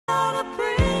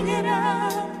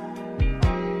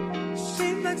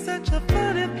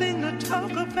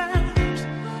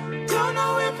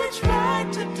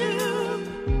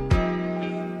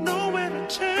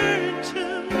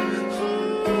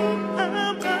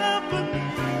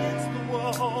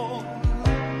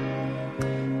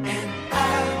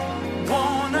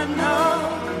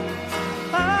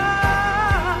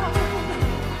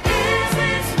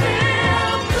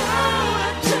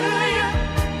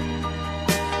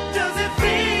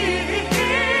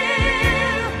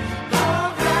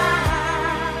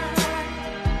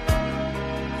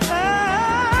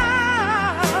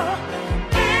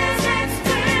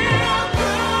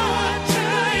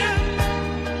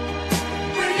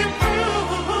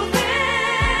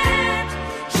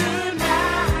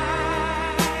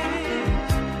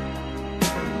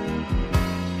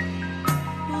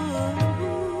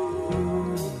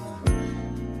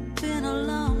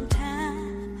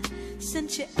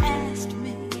asked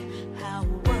me how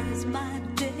was my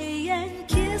day and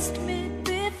kissed me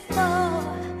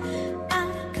before I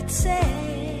could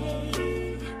say.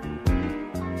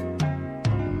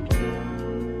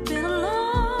 Been a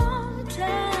long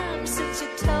time since you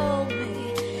told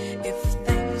me if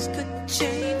things could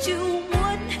change you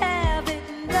wouldn't have it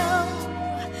no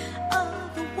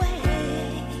other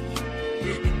way.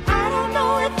 And I don't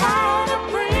know if I ought to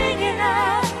bring it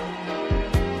up.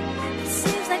 It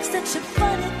seems like such a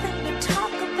funny thing to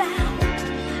talk about.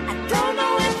 I don't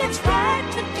know if it's right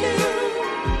to do,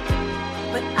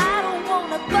 but I don't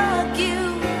wanna bug you.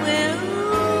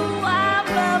 Ooh, I'm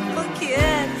up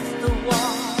against the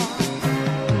wall,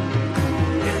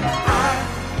 and I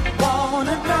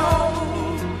wanna know.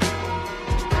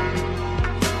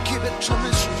 Give it to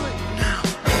me straight now.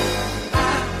 I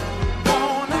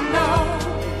wanna know.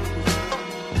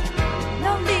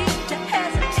 No need to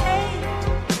hesitate.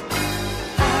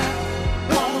 I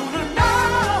wanna know.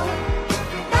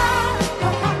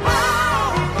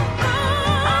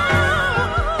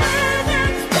 Is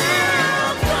it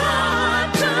still good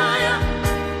to you?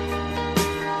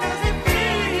 Does it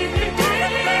feel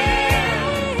alright?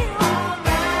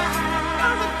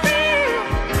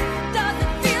 Does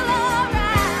it feel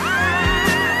alright?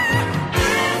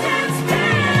 Is it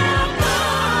still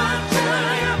good to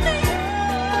you?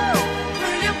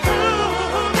 Will you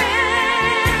prove it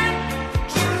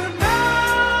to know?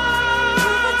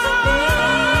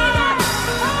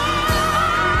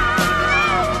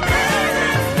 Is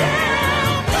it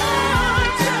still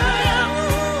good to you?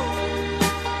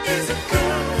 Is it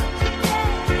good?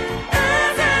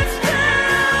 Is it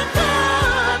still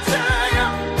good to you?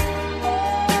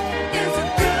 Is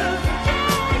it good?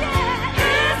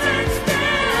 Is it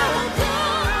still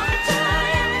good to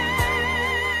you?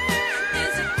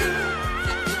 Is it good? Is it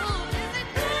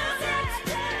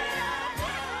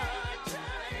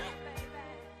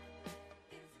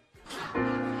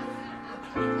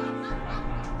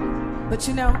But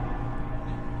you know,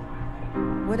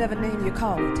 whatever name you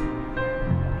call it,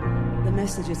 the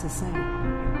message is the same.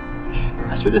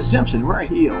 That's for the Simpsons right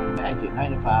here on Magic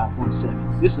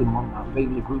 95.7. This is one of my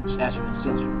favorite groups, Ashford and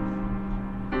Simpson.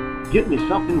 Get me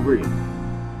something real.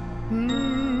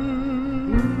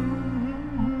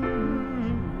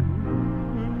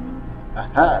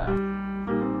 Aha.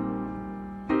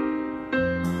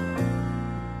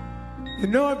 You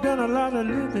know, I've done a lot of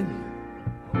living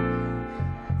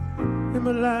in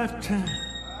my lifetime,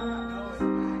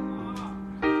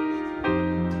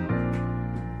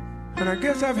 and I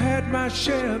guess I've had my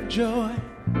share of joy,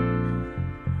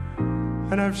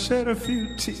 and I've shed a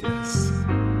few tears.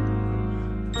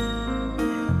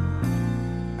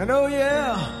 And oh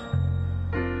yeah,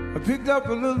 I picked up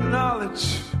a little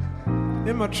knowledge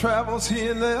in my travels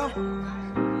here and there.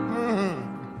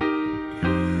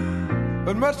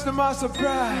 But much to my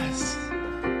surprise,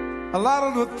 a lot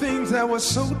of the things that were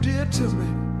so dear to me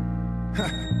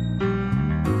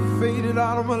faded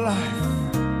out of my life.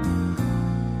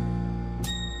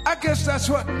 I guess that's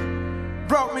what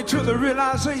brought me to the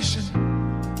realization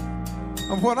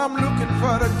of what I'm looking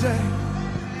for today.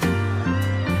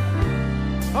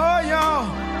 Oh y'all,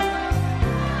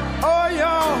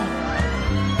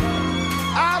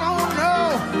 I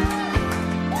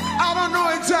don't know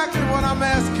exactly what I'm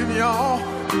asking y'all.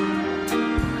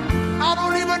 I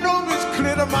don't even know if it's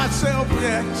clear to myself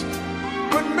yet.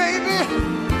 But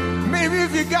maybe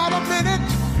if you got a minute,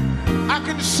 I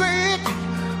can say it.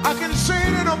 I can say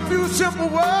it in a few simple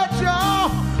words,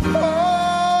 y'all.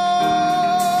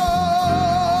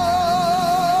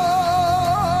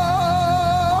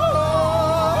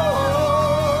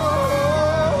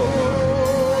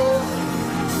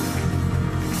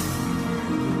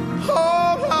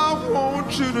 All I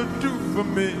want you to do for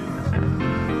me,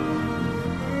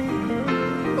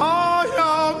 all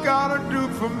y'all gotta do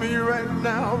for me right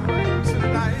now, right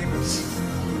tonight.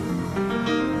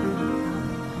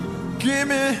 Give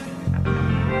me,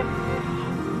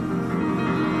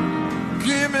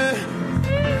 give me,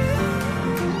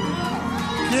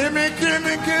 give me, give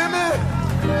me, give me,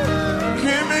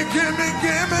 give me, give me,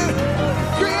 give me,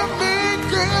 give me,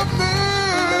 give me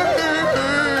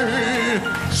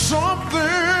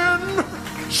something,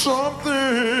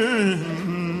 something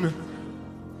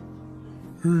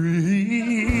real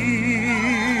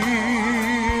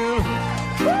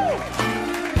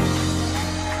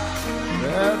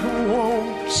that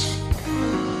won't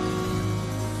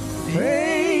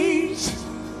fade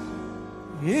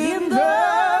in the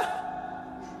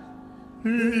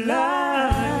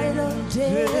light of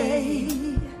day.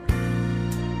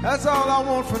 That's all I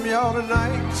want from y'all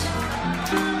tonight.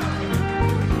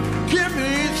 Give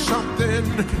me something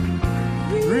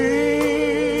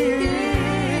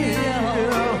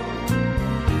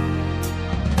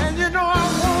And you know I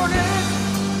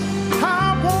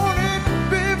want it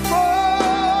before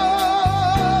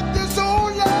this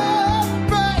old life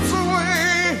pass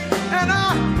away. And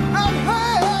I've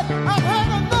had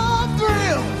enough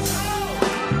thrills.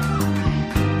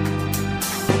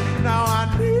 Now I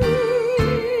need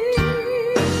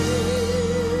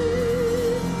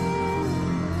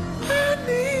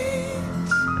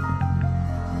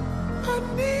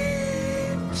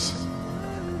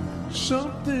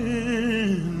something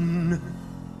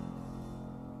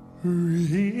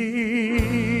real.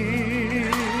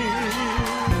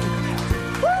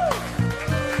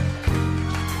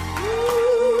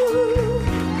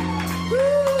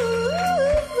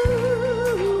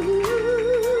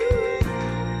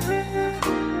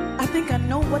 I think I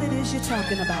know what it is you're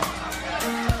talking about.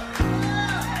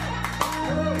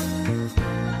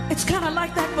 It's kind of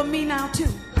like that for me now, too.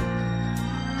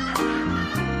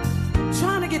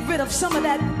 Trying to get rid of some of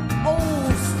that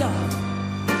old stuff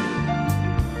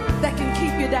that can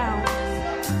keep you down.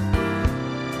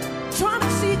 Trying to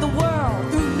see the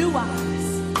world through new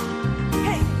eyes.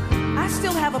 Hey, I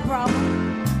still have a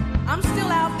problem. I'm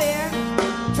still out there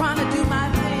trying to do my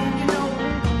thing, you know.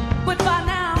 But by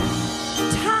now,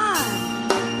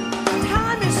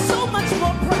 time is so much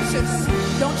more precious,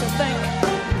 don't you think?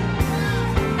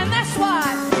 And that's why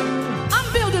I'm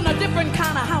building a different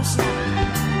kind of house now.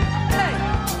 Hey,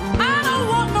 I don't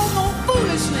want no more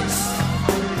foolishness.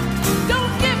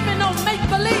 Don't give me no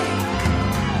make-believe.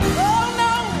 Oh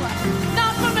no,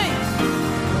 not for me.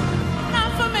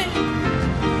 Not for me.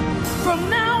 From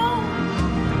now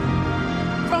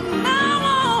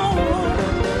on,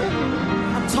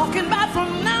 I'm talking about from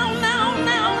now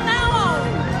on.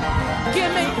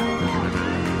 Give me.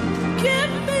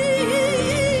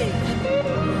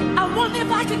 I wonder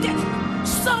if I could get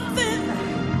something.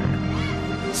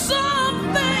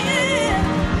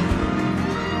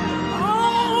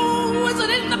 Oh, is it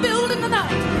in the building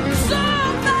tonight? Something.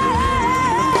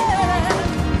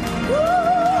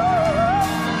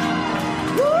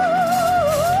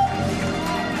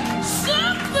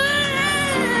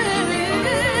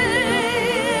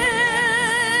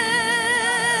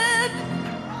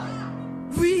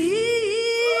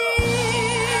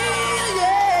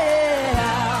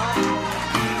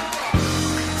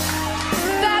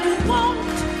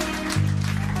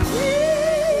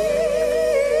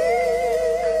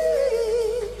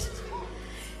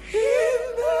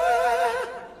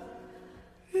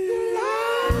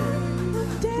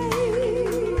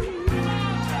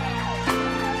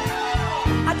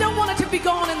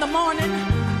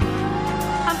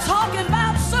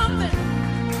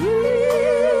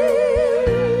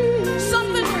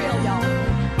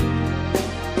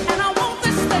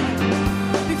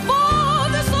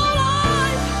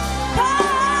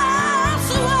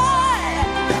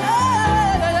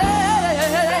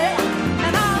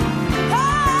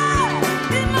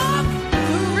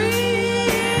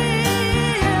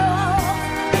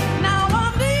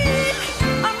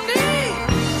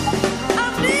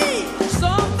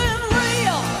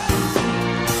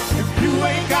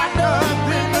 Got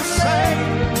nothing to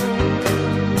say.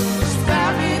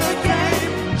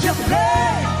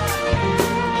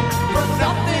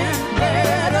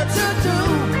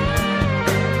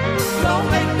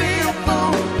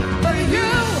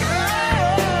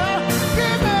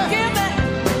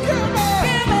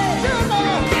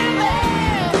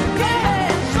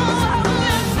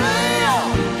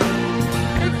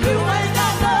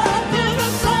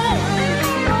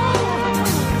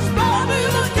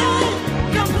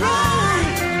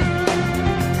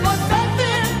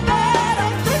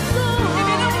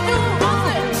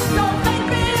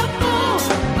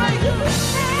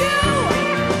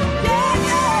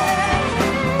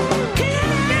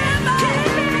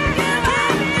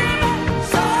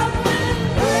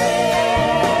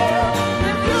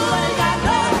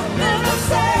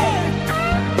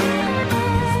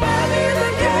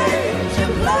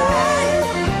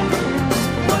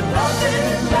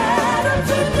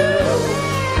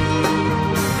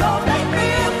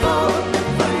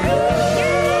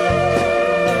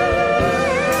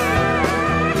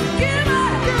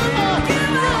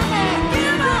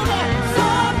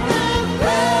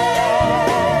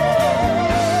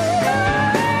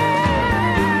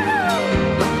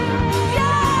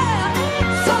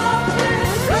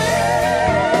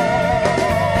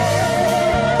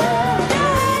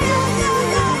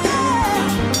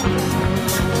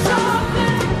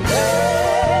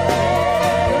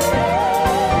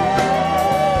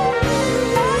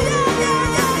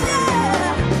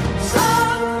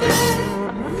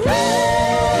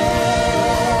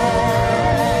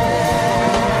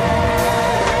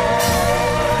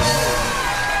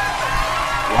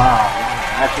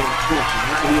 Ashton Simpson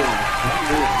right here on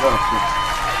the Love Song.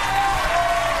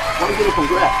 I want to give a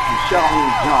congrats to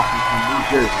Charlene Johnson from New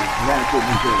Jersey, Atlantic,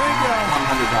 New Jersey,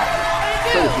 $100.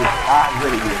 So just I'm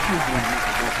ready to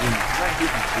right here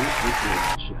on Bruce Radio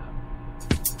Show.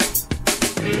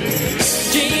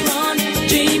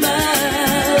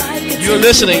 You're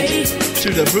listening to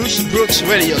the Bruce Brooks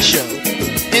Radio Show.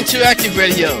 Interactive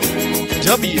Radio.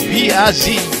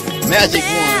 WBIZ Magic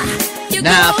 1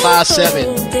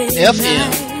 957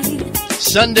 FM.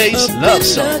 Sunday's Love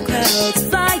Songs.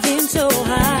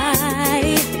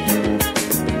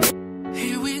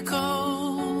 Here we go.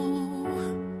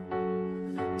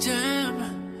 Damn,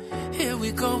 here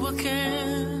we go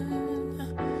again.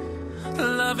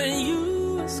 Loving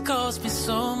you has caused me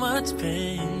so much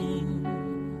pain.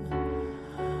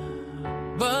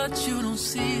 But you don't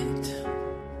see it.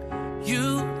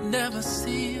 You never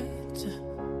see it.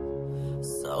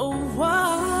 So why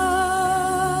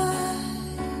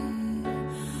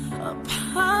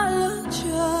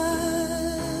apologize?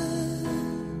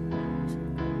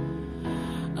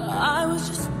 I was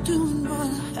just doing what I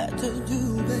had to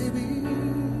do, baby.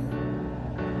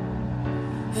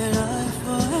 And eye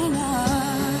for an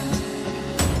eye.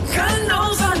 God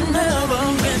knows I never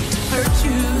meant to hurt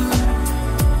you.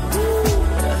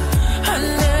 I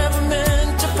never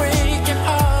meant to break your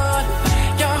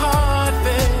heart,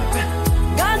 baby.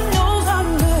 God knows I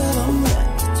never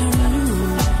meant to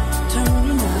turn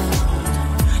you out.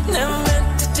 Never meant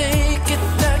to take it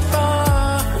that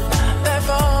far,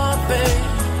 baby.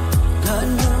 God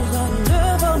knows I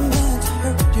never meant to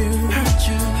hurt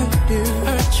you,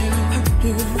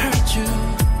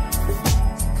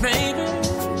 baby.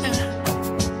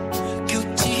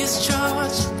 Guilty as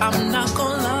charged, I'm not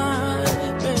gonna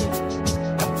lie, baby.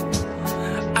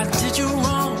 I did you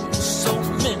wrong so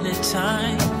many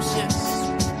times, yes.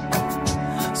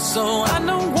 So I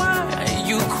know why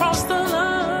you crossed the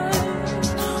line.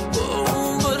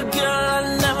 Oh, but girl, I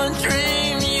never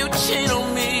dreamed you'd cheat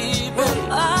on me, baby.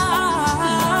 I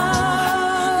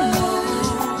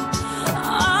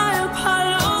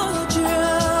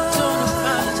apologize.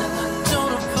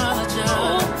 Don't apologize.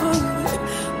 Oh, baby,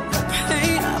 the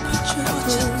pain I put you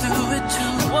through it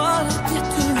too. What I did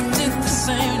to you, I did the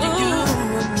same to you.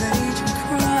 I made you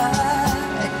cry.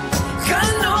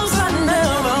 God knows I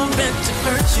never meant to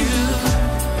hurt you.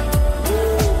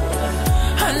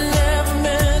 I never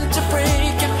meant to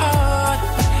break your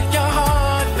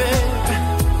heart, baby.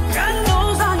 God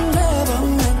knows I never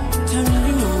meant to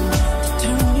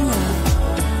turn you on.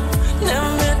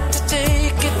 Never meant to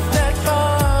take it that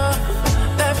far,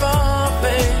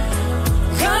 baby.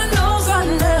 God knows I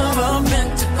never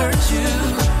meant to hurt you.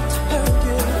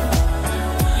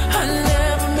 I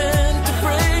never meant to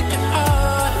break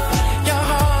your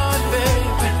heart,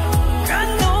 baby. God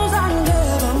knows I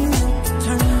never meant to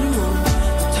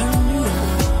turn you on.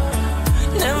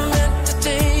 Never meant to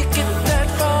take it that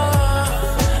far,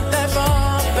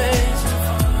 baby.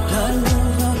 God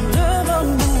knows I never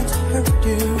meant to hurt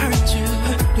you.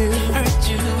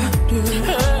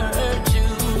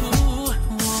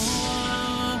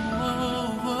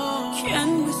 Can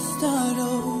we start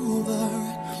over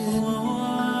again?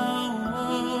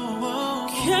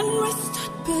 Can we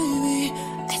start, baby,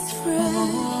 as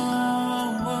friends?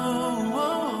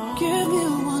 Give me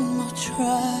one more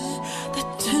try.